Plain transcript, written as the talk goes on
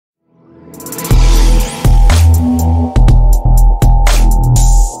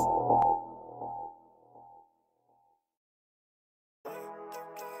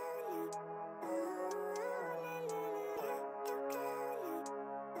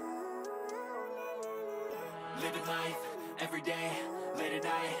Living life, everyday, late at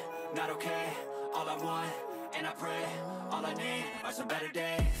night, not okay. All I want, and I pray, all I need are some better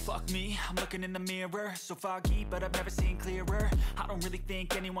days. Fuck me, I'm looking in the mirror, so foggy, but I've never seen clearer. I don't really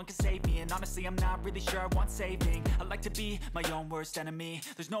think anyone can save me, and honestly I'm not really sure I want saving. I like to be my own worst enemy.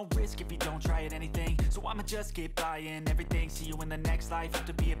 There's no risk if you don't try at anything, so I'ma just keep buying everything. See you in the next life, have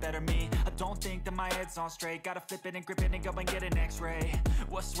to be a better me. I don't think that my head's on straight, gotta flip it and grip it and go and get an x-ray.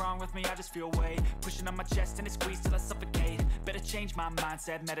 What's wrong with me? I just feel weight pushing on my chest and it squeezes till I suffocate. Better change my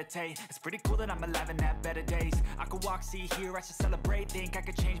mindset, meditate. It's pretty cool that I'm alive and have better days. I could walk, see, hear, I should celebrate. Think I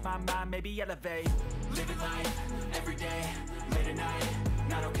could change my mind, maybe elevate. Living life, everyday, late at night,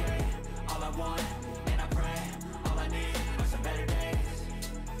 not okay. All I want, and I pray, all I need are some better days.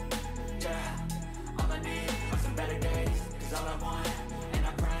 Yeah, all I need are some better days. Cause all I want, and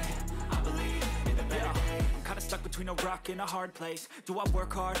I pray, I believe in the better days. I'm kinda stuck between a rock and a hard place. Do I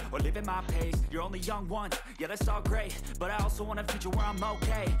work hard or live at my pace? You're only young once, yeah that's all great, but I also want a future where I'm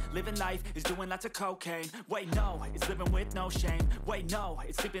okay. Living life is doing lots of cocaine. Wait no, it's living with no shame. Wait no,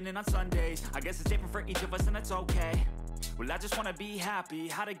 it's sleeping in on Sundays. I guess it's different for each of us and that's okay. Well I just wanna be happy,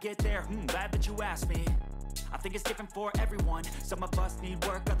 how to get there? Glad that you asked me. I think it's different for everyone. Some of us need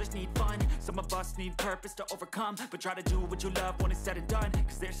work, others need fun. Some of us need purpose to overcome. But try to do what you love when it's said and done.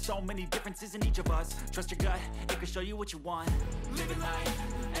 Cause there's so many differences in each of us. Trust your gut, it can show you what you want. Living life,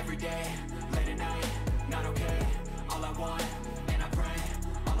 everyday, late at night, not okay. All I want, and I pray,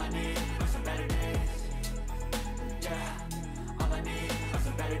 all I need are some better days. Yeah, all I need are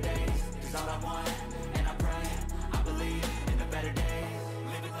some better days. Cause all I want, and I pray, I believe in the better days.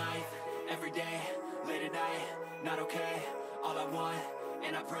 Living life, everyday, late at night, not okay. All I want,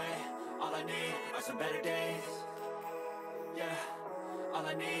 and I pray, all I need are some better days. Yeah, all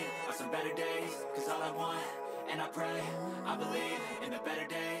I need are some better days. Cause all I want, and I pray, I believe in the better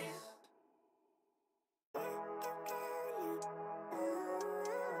days.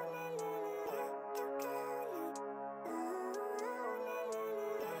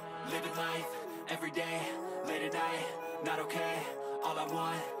 Living life, everyday, late at night, not okay. All I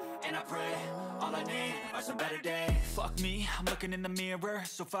want, and I pray, all I need are some better days. Fuck me, I'm looking in the mirror,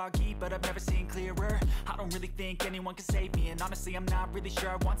 so foggy, but I've never seen clearer. I don't really think anyone can save me, and honestly I'm not really sure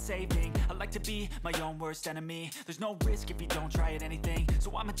I want saving. I like to be my own worst enemy. There's no risk if you don't try at anything,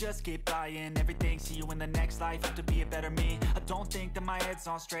 so I'ma just keep buying everything. See you in the next life, have to be a better me. I don't think that my head's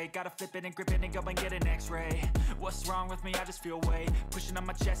on straight, gotta flip it and grip it and go and get an x-ray. What's wrong with me? I just feel weight pushing on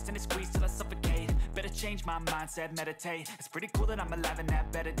my chest and it squeezes till I suffocate. Better change my mindset, meditate. It's pretty cool that I'm alive and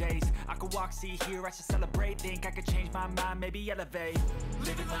have better days. I could walk, see, hear, I should celebrate. Think I could change my mind, maybe elevate.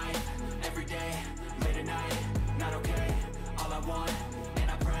 Living life, everyday, late at night, not okay. All I want,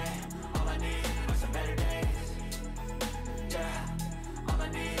 and I pray, all I need are some better days. Yeah, all I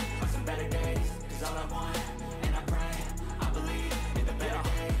need are some better days. Cause all I want, and I pray, I believe in the better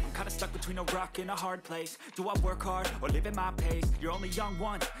days. I'm kinda stuck between a rock and a hard place. Do I work hard or live at my pace? You're only young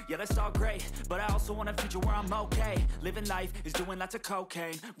once, yeah that's all great, but I also want a future where I'm okay. Living life is doing lots of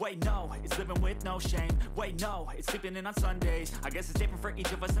cocaine. Wait no, it's living with no shame. Wait no, it's sleeping in on Sundays. I guess it's different for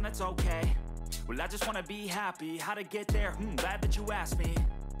each of us and that's okay. Well I just wanna be happy, how to get there? Glad that you asked me.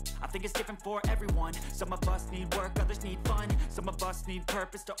 I think it's different for everyone. Some of us need work, others need fun. Some of us need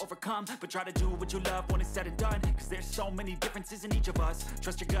purpose to overcome. But try to do what you love when it's said and done. Cause there's so many differences in each of us.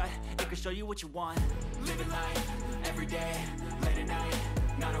 Trust your gut, it can show you what you want. Living life, everyday, late at night,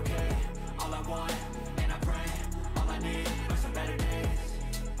 not okay. All I want, and I pray, all I need are some better days.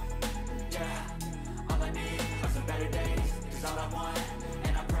 Yeah, all I need are some better days. Cause all I want,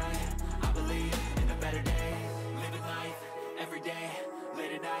 and I pray, I believe in the better days. Living life, everyday,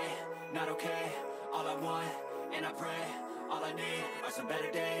 late at night, not okay. All I want, and I pray, all I need are some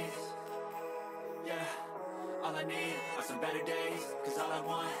better days. Yeah, all I need are some better days. Cause all I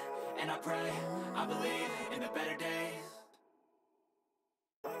want, and I pray, I believe in the better days.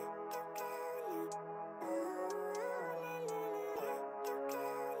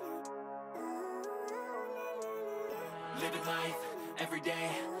 Living life,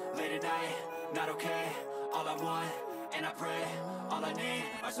 everyday, late at night, not okay. All I want, and I pray, all I need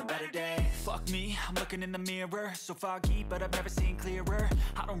are some better days. Fuck me, I'm looking in the mirror, so foggy, but I've never seen clearer.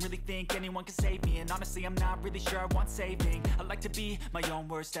 I don't really think anyone can save me, and honestly I'm not really sure I want saving. I like to be my own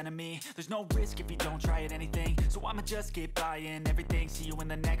worst enemy. There's no risk if you don't try at anything, so I'ma just keep buying everything. See you in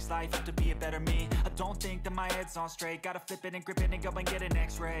the next life, have to be a better me. I don't think that my head's on straight, gotta flip it and grip it and go and get an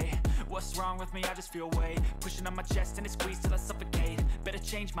x-ray. What's wrong with me? I just feel weight pushing on my chest and it squeezes till I suffocate. Better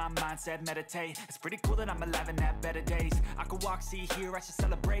change my mindset, meditate. It's pretty cool that I'm alive and have better days. I could walk, see, hear, I should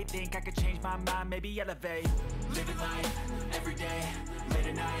celebrate. Think I could change my mind, maybe elevate. Living life, everyday, late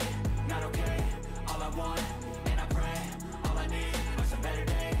at night, not okay. All I want,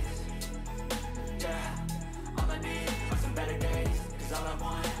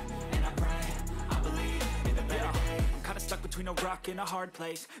 rock in a hard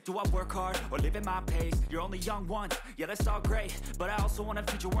place. Do I work hard or live at my pace? You're only young once, yeah that's all great, but I also want a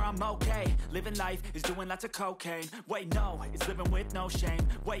future where I'm okay. Living life is doing lots of cocaine. Wait no, it's living with no shame.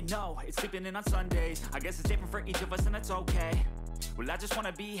 Wait no, it's sleeping in on Sundays. I guess it's different for each of us and that's okay. Well I just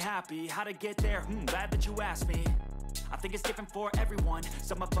wanna be happy, how to get there? Glad that you asked me. I think it's different for everyone.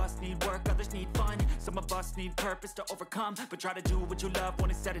 Some of us need work, others need fun. Some of us need purpose to overcome. But try to do what you love when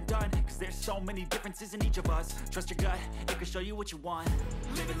it's said and done, cause there's so many differences in each of us. Trust your gut, it can show you what you want.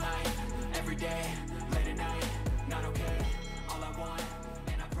 Living life, every day,